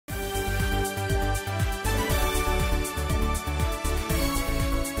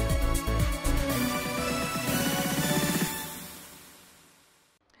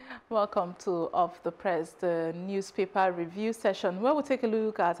Welcome to Off the Press, the newspaper review session where we take a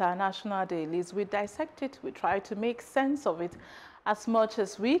look at our national dailies. We dissect it, we try to make sense of it as much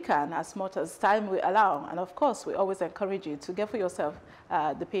as we can, as much as time will allow. And of course, we always encourage you to get for yourself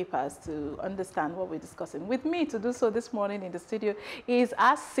the papers to understand what we're discussing. With me to do so this morning in the studio is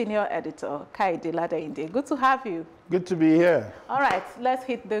our senior editor, Kayode Ladeinde. Good to have you. Good to be here. All right, let's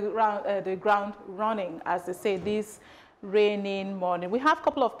hit the ground running, as they say, this raining morning. We have a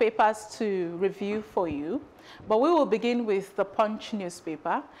couple of papers to review for you, but we will begin with the Punch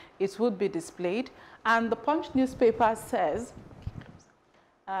newspaper. It would be displayed, and the Punch newspaper says,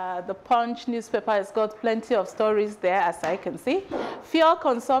 the Punch newspaper has got plenty of stories there, as I can see. Fuel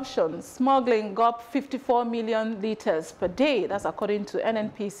consumption, smuggling up 54 million liters per day. That's according to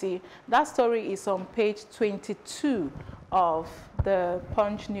NNPC. That story is on page 22 of the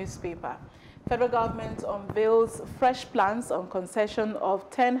Punch newspaper. Federal government unveils fresh plans on concession of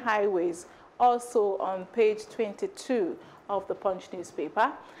 10 highways, also on page 22 of the Punch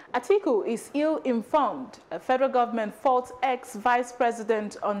newspaper. Atiku is ill-informed. Federal government faults ex-vice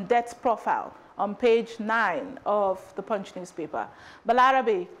president on death profile, on page 9 of the Punch newspaper.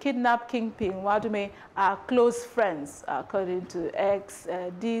 Balarabe, kidnap kingpin Wadume are close friends, according to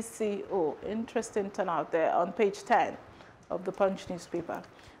ex-DCO. Interesting turnout there on page 10 of the Punch newspaper.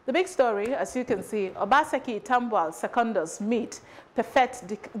 The big story, as you can see, Obaseki, Tambuwal, Secondus meet, perfect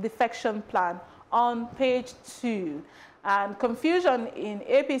defection plan on page 2. And confusion in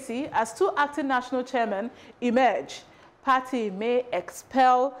APC as two acting national chairmen emerge. Party may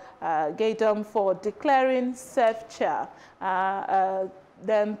expel Gaydom for declaring self-chair.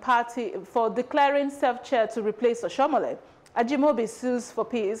 Then party for declaring self-chair to replace Oshomole. Ajimobi sues for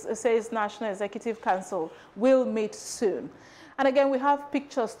peace, says National Executive Council will meet soon. And again, we have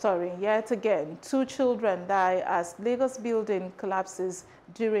picture story yet again. 2 children die as Lagos building collapses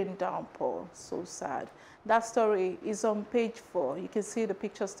during downpour. So sad. That story is on page 4. You can see the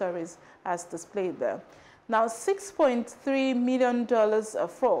picture stories as displayed there. Now, $6.3 million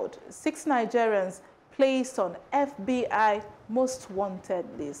of fraud. 6 Nigerians placed on FBI most wanted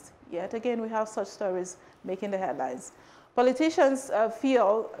list. Yet again, we have such stories making the headlines. Politicians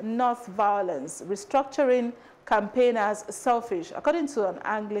feel North violence, restructuring campaigners selfish, according to an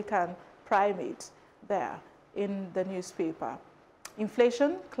Anglican primate there in the newspaper.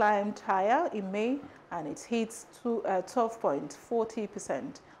 Inflation climbed higher in May, and it hits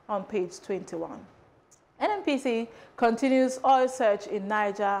 12.40% on page 21. NNPC continues oil search in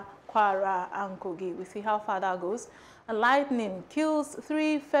Niger, Kwara, and Kogi. We see how far that goes. And lightning kills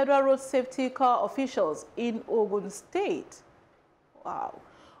 3 Federal Road Safety Corps officials in Ogun State. Wow.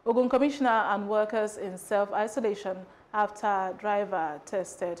 Ogun Commissioner and workers in self-isolation after driver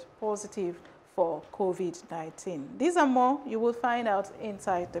tested positive for COVID-19. These are more you will find out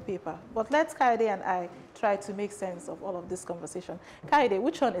inside the paper. But let's, Kayode and I, try to make sense of all of this conversation. Kayode,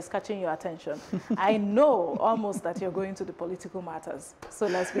 which one is catching your attention? I know almost that you're going to the political matters. So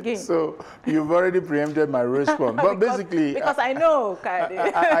let's begin. So you've already preempted my response. But basically... Because I know,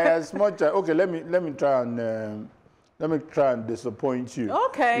 Kayode. Okay, let me try and disappoint you.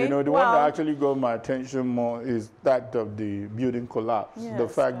 Okay. You know, the one that actually got my attention more is that of the building collapse. Yes, the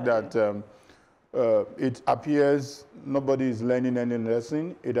fact that it appears nobody is learning any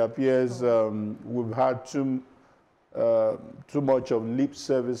lesson. It appears we've had too much of lip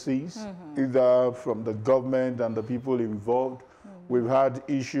services, either from the government and the people involved. We've had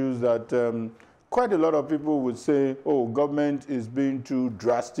issues that quite a lot of people would say, oh, government is being too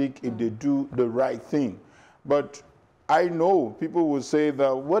drastic if they do the right thing. But I know people will say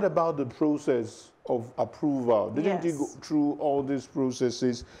that, what about the process of approval? Didn't you go through all these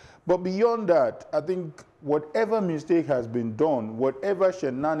processes? But beyond that, I think whatever mistake has been done, whatever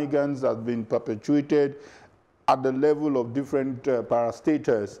shenanigans have been perpetuated at the level of different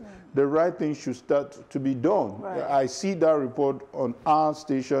parastatals, the right thing should start to be done. Right. I see that report on our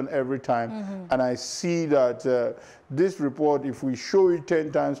station every time, and I see that this report, if we show it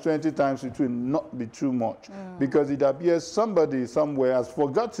 10 times, 20 times, it will not be too much, because it appears somebody somewhere has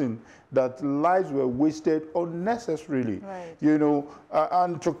forgotten that lives were wasted unnecessarily. Right. You know,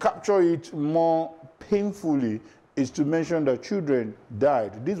 and to capture it more painfully is to mention that children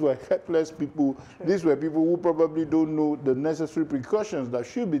died. These were helpless people. True. These were people who probably don't know the necessary precautions that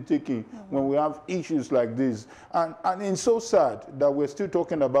should be taken when we have issues like this. And it's so sad that we're still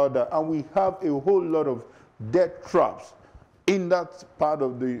talking about that, and we have a whole lot of death traps in that part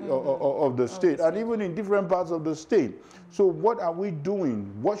of the state, and even in different parts of the state. So what are we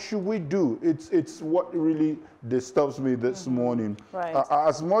doing? What should we do? It's what really disturbs me this morning. Right.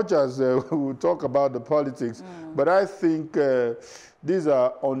 As much as we'll talk about the politics, but I think these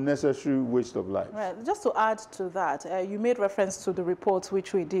are unnecessary waste of life. Right. Just to add to that, you made reference to the report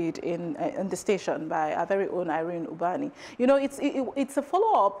which we did in the station by our very own Irene Ubani. You know, it's a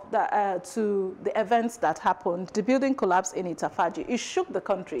follow-up to the events that happened. The building collapse in Itafaji. It shook the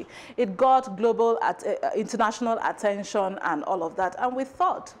country. It got global, international attention and all of that. And we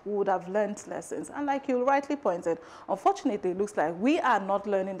thought we would have learned lessons. And like you rightly pointed, unfortunately, it looks like we are not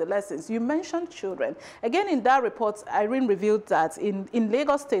learning the lessons. You mentioned children. Again, in that report, Irene revealed that in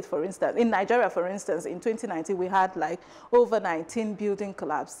Lagos State, for instance, in Nigeria, for instance, in 2019, we had like over 19 building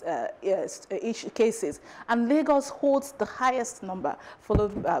collapse cases. And Lagos holds the highest number,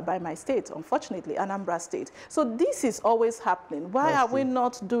 followed by my state, unfortunately, Anambra State. So this is always happening. Why are we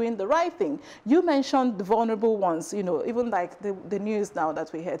not doing the right thing? You mentioned the vulnerable ones, you know, even like the news now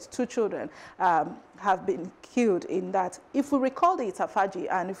that we heard, 2 children have been killed in that. If we recall the Itafaji,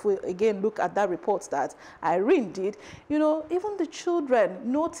 and if we again look at that report that Irene did, you know, even the children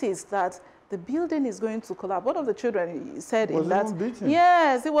noticed that the building is going to collapse. One of the children said in that,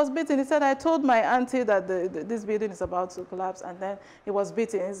 yes, he was beaten. He said, I told my auntie that this building is about to collapse, and then he was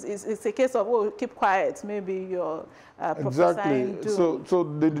beaten. It's a case of, oh, keep quiet. Maybe you're prophesying doom. So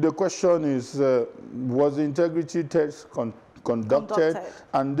the question is, was the integrity test conducted?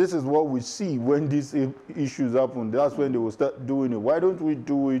 And this is what we see when these issues happen. That's when they will start doing it. Why don't we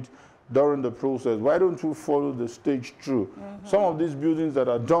do it during the process? Why don't we follow the stage through? Some of these buildings that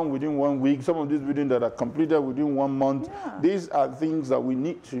are done within 1 week, some of these buildings that are completed within 1 month, these are things that we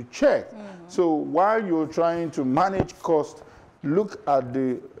need to check. So while you're trying to manage cost, look at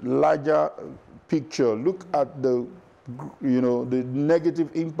the larger picture, look at the, you know, the negative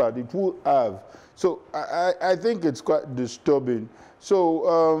impact it will have. So I think it's quite disturbing.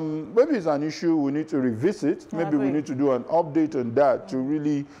 So maybe it's an issue we need to revisit. Maybe we need to do an update on that to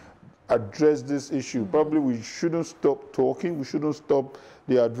really address this issue. Probably we shouldn't stop talking. We shouldn't stop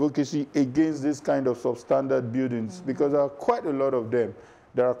the advocacy against this kind of substandard buildings because there are quite a lot of them.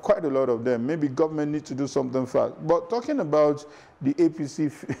 There are quite a lot of them. Maybe government needs to do something fast. But talking about the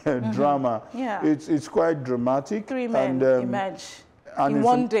APC drama, it's quite dramatic. 3 men emerge in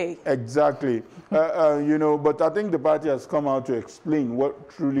 1 day. Exactly. You know, but I think the party has come out to explain what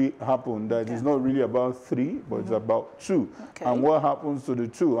truly happened, that it's not really about 3, but it's about 2. And what happens to the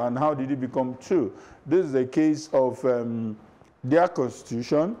 2, and how did it become 2? This is a case of their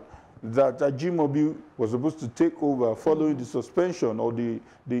constitution that Ajimobi was supposed to take over following the suspension or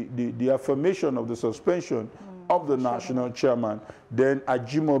the affirmation of the suspension of the national chairman. Then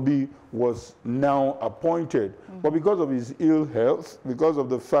Ajimobi was now appointed. But because of his ill health, because of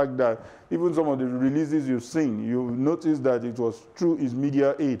the fact that even some of the releases you've seen, you've noticed that it was through his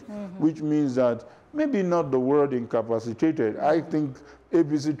media aid, which means that maybe not the word incapacitated. I think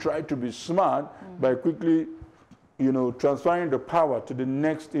APC tried to be smart by quickly, you know, transferring the power to the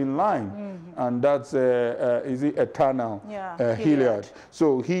next in line. And that's, is it Eternal? Hilliard.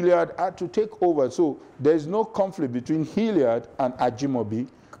 So Hilliard had to take over. So there's no conflict between Hilliard and Ajimobi.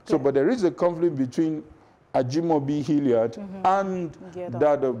 So, but there is a conflict between Ajimobi, Hilliard, and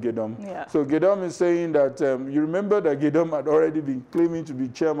that of Gedom. So Gedom is saying that, you remember that Gedom had already been claiming to be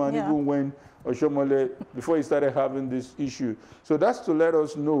chairman even when Oshomole, before he started having this issue. So that's to let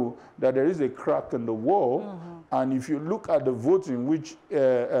us know that there is a crack in the wall. And if you look at the voting, which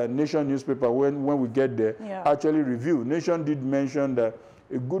Nation newspaper, when we get there, actually reviewed, Nation did mention that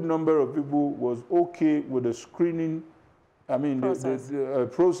a good number of people was okay with the screening, I mean, the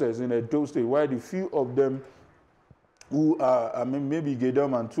process in Edo State, while the few of them who are, I mean, maybe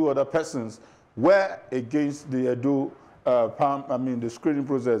Gedom and 2 other persons were against the Edo the screening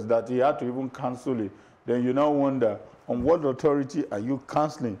process, that he had to even cancel it. Then you now wonder, on what authority are you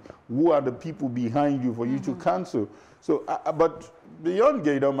canceling? Who are the people behind you for you to cancel? So, but beyond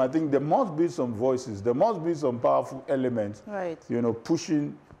Gedom, I think there must be some voices. There must be some powerful elements, you know,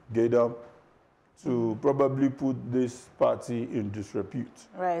 pushing Gedom to probably put this party in disrepute.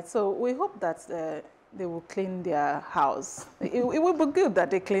 Right. So we hope that they will clean their house. It will be good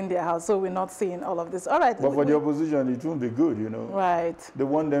that they clean their house, so we're not seeing all of this. All right. But for the opposition, it won't be good, you know. Right. They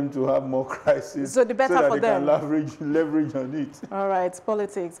want them to have more crises, so the better so that for they them. Can leverage on it. All right,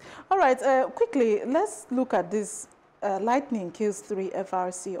 politics. All right, quickly, let's look at this. Lightning kills 3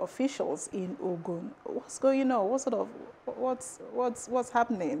 FRC officials in Ogun. What's going on? What sort of, what's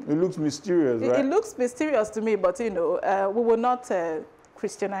happening? It looks mysterious, right? It looks mysterious to me, but you know, we will not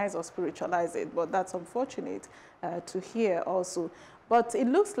Christianize or spiritualize it, but that's unfortunate to hear also. But it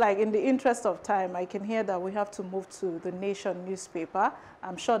looks like, in the interest of time, I can hear that we have to move to the Nation newspaper.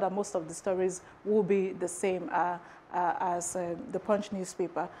 I'm sure that most of the stories will be the same as the Punch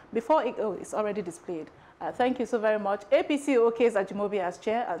newspaper. Before it, it's already displayed. Thank you so very much. APC okays Ajimobi as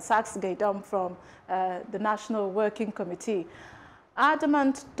chair and sacks Gaidam from the National Working Committee.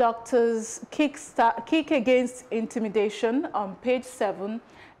 Adamant doctors kick against intimidation on page 7.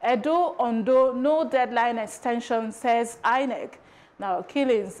 Edo Ondo, no deadline extension, says INEC. Now,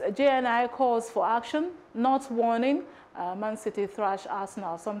 killings, JNI calls for action, not warning. Man City thrash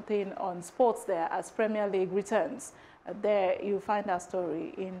Arsenal, something on sports there as Premier League returns. There you find our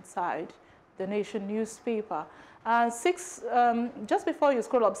story inside the Nation newspaper. Just before you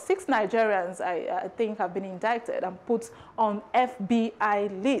scroll up, 6 Nigerians, I think, have been indicted and put on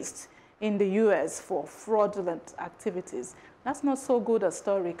FBI list in the US for fraudulent activities. That's not so good a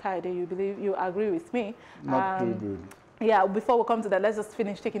story, Kayode. You agree with me? Not too good. Yeah, before we come to that, let's just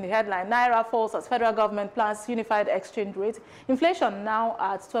finish taking the headline. Naira falls as federal government plans unified exchange rate. Inflation now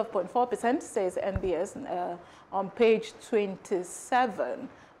at 12.4%, says NBS on page 27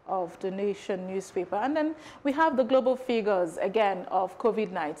 of the Nation newspaper. And then we have the global figures again of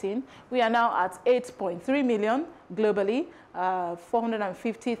COVID-19. We are now at 8.3 million globally,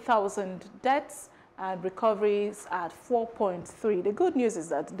 450,000 deaths, and recoveries at 4.3. The good news is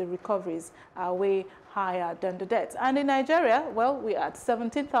that the recoveries are way higher than the deaths. And in Nigeria, well, we're at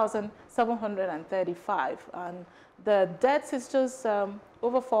 17,735. And the deaths is just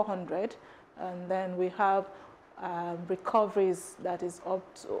over 400. And then we have recoveries that is up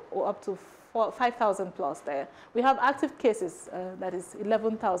to 5,000 plus there. We have active cases that is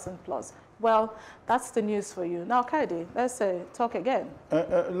 11,000 plus. Well, that's the news for you. Now, Kayode, let's talk again.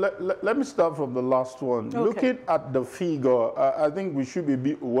 Let me start from the last one. Okay. Looking at the figure, I think we should be a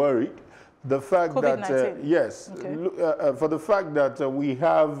bit worried. The fact that, yes, okay. For the fact that we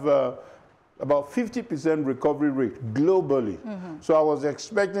have about 50% recovery rate globally. So I was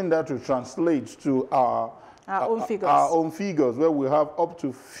expecting that to translate to our own figures, where we have up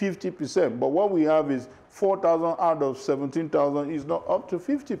to 50%. But what we have is 4,000 out of 17,000 is not up to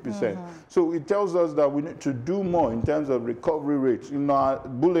 50%. So it tells us that we need to do more in terms of recovery rates. In our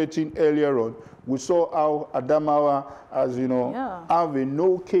bulletin earlier on, we saw how Adamawa, as you know, have a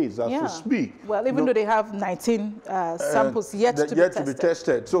no case as we speak. Well, even though they have 19 samples yet to be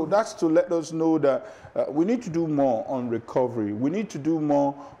tested. So that's to let us know that we need to do more on recovery. We need to do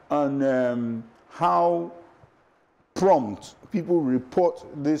more on how prompt people report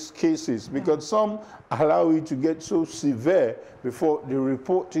these cases, because some allow it to get so severe before they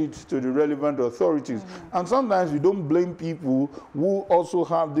report it to the relevant authorities. And sometimes we don't blame people who also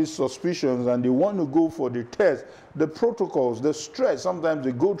have these suspicions and they want to go for the test. The protocols, the stress sometimes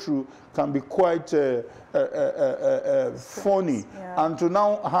they go through can be quite funny. And to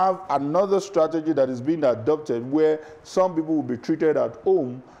now have another strategy that is being adopted where some people will be treated at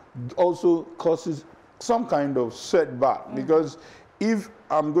home also causes some kind of setback, because if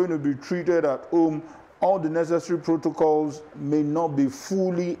I'm going to be treated at home, all the necessary protocols may not be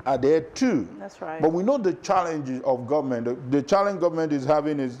fully adhered to. That's right. But we know the challenges of government. The challenge government is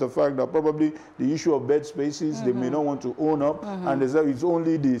having is the fact that probably the issue of bed spaces, they may not want to own up, and it's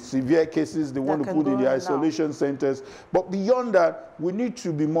only the severe cases they want to put in the isolation centers. But beyond that, we need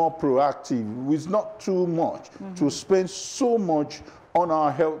to be more proactive. It's not too much to spend so much on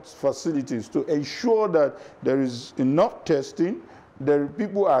our health facilities to ensure that there is enough testing, that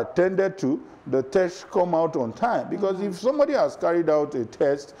people are attended to, the tests come out on time. Because if somebody has carried out a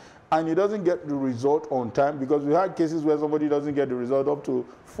test and he doesn't get the result on time, because we had cases where somebody doesn't get the result up to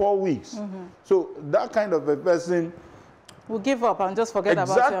 4 weeks. So that kind of a person will give up and just forget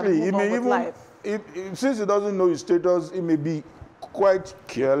about it and move on with life. Since he doesn't know his status, he may be quite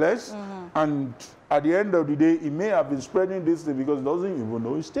careless, and at the end of the day, he may have been spreading this thing because he doesn't even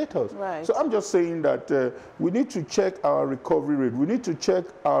know his status. Right. So I'm just saying that we need to check our recovery rate. We need to check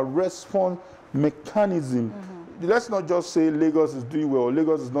our response mechanism. Let's not just say Lagos is doing well or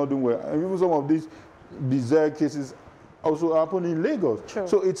Lagos is not doing well. And even some of these bizarre cases also happen in Lagos. True.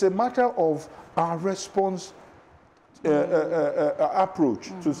 So it's a matter of our response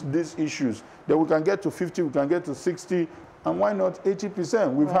approach to these issues. That we can get to 50, we can get to 60, and why not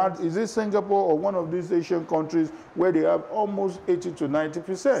 80%? We've had, is it Singapore or one of these Asian countries where they have almost 80 to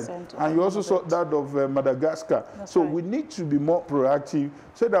 90%? And you also saw that of Madagascar. So we need to be more proactive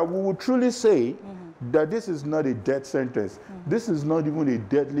so that we will truly say that this is not a death sentence. This is not even a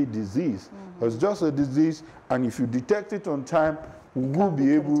deadly disease. It's just a disease, and if you detect it on time, we will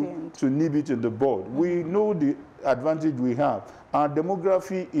be able to nib it in the bud. We know the advantage we have. Our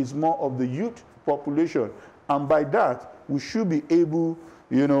demography is more of the youth population, and by that, we should be able,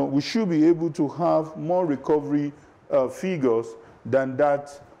 we should be able to have more recovery figures than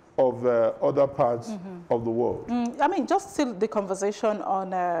that of other parts of the world. I mean, just still the conversation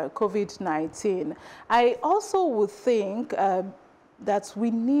on COVID-19. I also would think that we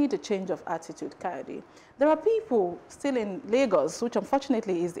need a change of attitude, Kayode. There are people still in Lagos, which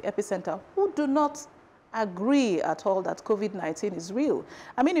unfortunately is the epicenter, who do not agree at all that COVID-19 is real.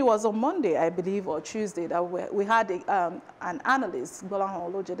 I mean, it was on Monday, I believe, or Tuesday, that we had an analyst, Bolahan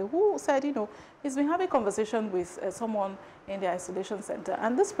Olojede, who said, you know, he's been having a conversation with someone in the isolation center.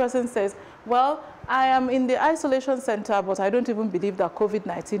 And this person says, well, I am in the isolation center, but I don't even believe that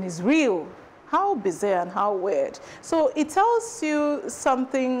COVID-19 is real. How bizarre and how weird. So it tells you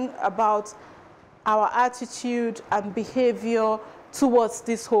something about our attitude and behavior towards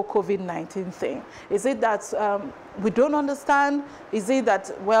this whole COVID-19 thing. Is it that we don't understand? Is it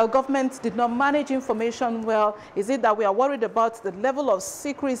that, well, government did not manage information well? Is it that we are worried about the level of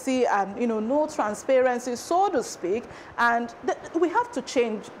secrecy and, you know, no transparency, so to speak? And we have to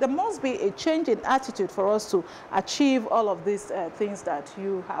change. There must be a change in attitude for us to achieve all of these things that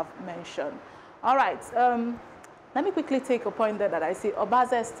you have mentioned. All right. Let me quickly take a point there that I see.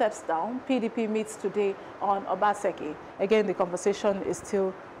 Obaze steps down. PDP meets today on Obaseki. Again, the conversation is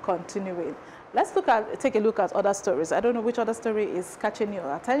still continuing. Let's take a look at other stories. I don't know which other story is catching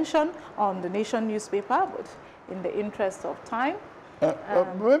your attention on the Nation newspaper, but in the interest of time.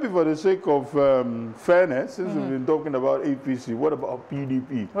 Maybe for the sake of fairness, since we've been talking about APC, what about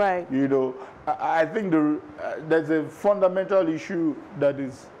PDP? Right. You know, I think there's a fundamental issue that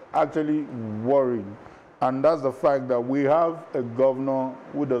is actually worrying. And that's the fact that we have a governor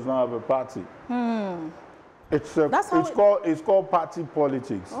who does not have a party. It's called party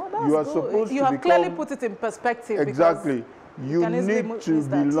politics. Oh, that's good. You have clearly put it in perspective. Exactly. You need to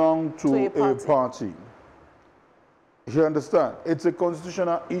belong to a party. You understand? It's a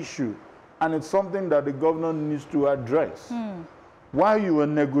constitutional issue, and it's something that the governor needs to address. While you are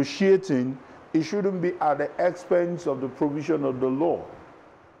negotiating, it shouldn't be at the expense of the provision of the law.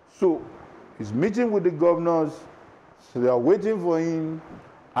 So, he's meeting with the governors, so they are waiting for him,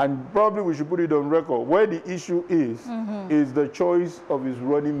 and probably we should put it on record. Where the issue is the choice of his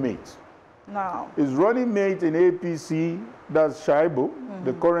running mate. Now, his running mate in APC, that's Shaibu,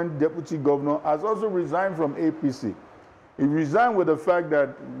 the current deputy governor, has also resigned from APC. He resigned with the fact that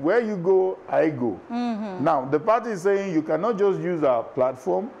where you go, I go. Now, the party is saying you cannot just use our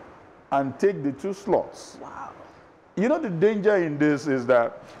platform and take the 2 slots. wow. You know, the danger in this is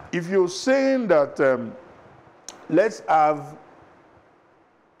that if you're saying that let's have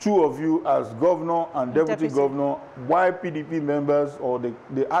 2 of you as governor and deputy governor, while PDP members or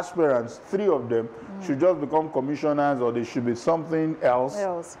the aspirants, 3 of them, should just become commissioners or they should be something else.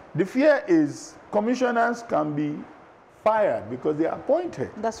 The fear is commissioners can be fired because they are appointed.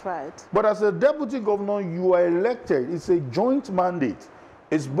 That's right. But as a deputy governor, you are elected. It's a joint mandate.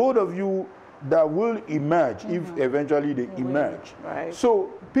 It's both of you that will emerge if eventually they emerge. Right.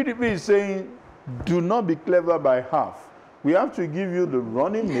 So PDP is saying, do not be clever by half. We have to give you the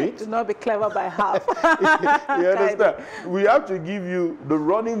running mate. Do not be clever by half. You understand? We have to give you the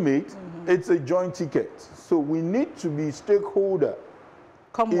running mate. It's a joint ticket. So we need to be stakeholder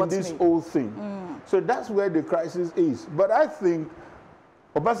in this whole thing. So that's where the crisis is. But I think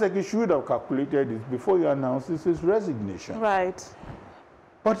Obaseki should have calculated this before he announces his resignation. Right.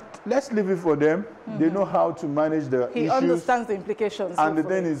 But let's leave it for them. They know how to manage the issues. He understands the implications. And the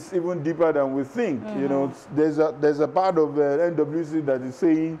thing is even deeper than we think. You know, there's a part of NWC that is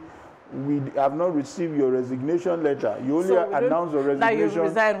saying, we have not received your resignation letter. You only announced your resignation you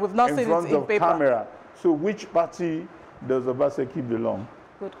resign. We've not seen in front it in of paper. Camera. So which party does Obaseki belong?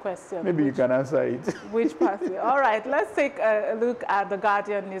 Good question. Maybe you can answer it. Which party? All right, let's take a look at the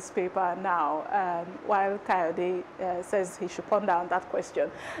Guardian newspaper now, while Kayode says he should ponder on that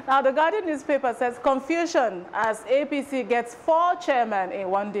question. Now, the Guardian newspaper says, confusion as APC gets 4 chairmen in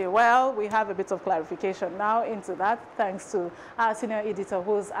one day. Well, we have a bit of clarification now into that, thanks to our senior editor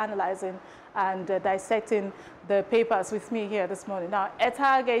who's analyzing and dissecting the papers with me here this morning. Now,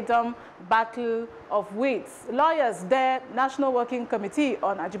 Etagedom battle of wits. Lawyers dare National Working Committee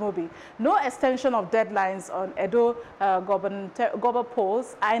on Ajimobi. No extension of deadlines on Edo governor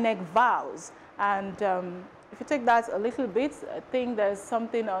polls, INEC vows. And if you take that a little bit, I think there's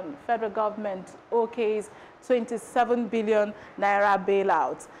something on federal government, OK's 27 billion naira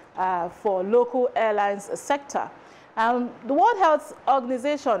bailout for local airlines sector. The World Health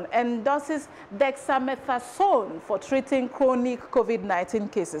Organization endorses dexamethasone for treating chronic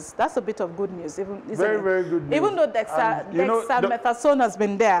COVID-19 cases. That's a bit of good news, isn't it? Very good news. Even though dexamethasone has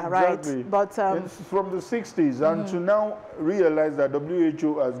been there, exactly. right? But it's from the 60s, and to now realize that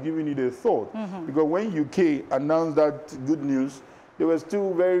WHO has given it a thought. Because when UK announced that good news, they were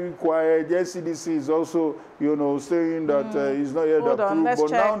still very quiet. The CDC is also, you know, saying that it's not yet approved. But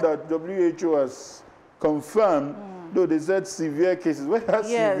check. Now that WHO has confirmed, though they said severe cases, whether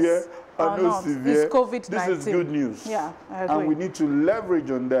severe or not severe, it's COVID-19. This is good news. Yeah, I agree. And we need to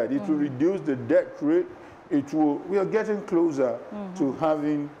leverage on that. It will reduce the death rate. We are getting closer to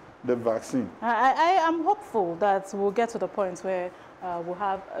having the vaccine. I am hopeful that we'll get to the point where we'll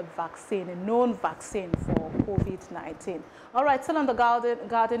have a vaccine, a known vaccine for COVID-19. All right, still on the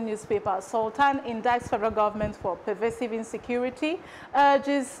Guardian newspaper, Sultan indicts federal government for pervasive insecurity,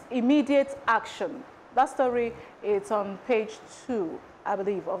 urges immediate action. That story is on page 2, I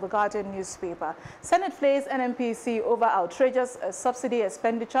believe, of the Guardian newspaper. Senate flays NNPC over outrageous subsidy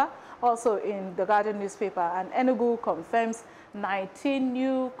expenditure, also in the Guardian newspaper. And Enugu confirms 19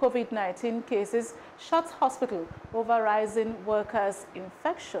 new COVID-19 cases, shuts hospital over rising workers'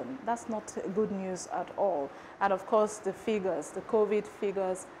 infection. That's not good news at all. And of course, the figures, the COVID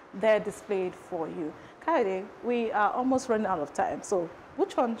figures, they're displayed for you. Kayode, we are almost running out of time. So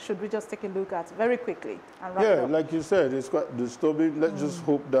which one should we just take a look at very quickly and wrap it up? Like you said, it's quite disturbing. Let's just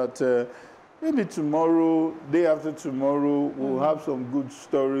hope that maybe tomorrow, day after tomorrow, we'll have some good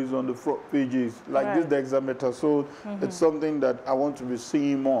stories on the front pages. Like this, the dexamethasone, it's something that I want to be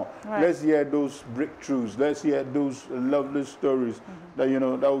seeing more. Let's hear those breakthroughs. Let's hear those lovely stories that, you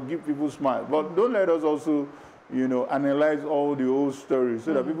know, that will give people smiles. But don't let us also, you know, analyze all the old stories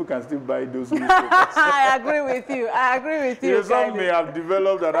so that people can still buy those newspapers. I agree with you. I agree with you. Some may have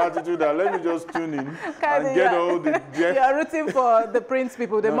developed an attitude that let me just tune in and get all the... You're rooting for the print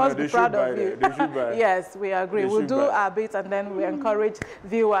people. They must be proud of you. They should buy it. Yes, we agree. We'll do our bit, and then we encourage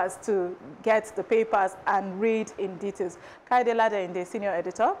viewers to get the papers and read in details. Kayode Ladeinde, Senior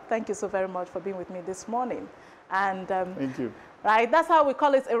Editor, thank you so very much for being with me this morning. And thank you. Right, that's how we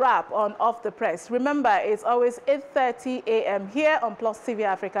call it a wrap on Off the Press. Remember, it's always 8:30 a.m. here on Plus TV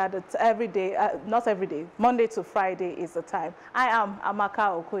Africa. That's every day, not every day, Monday to Friday is the time. I am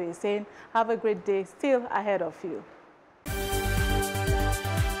Amaka Okoye saying, have a great day still ahead of you.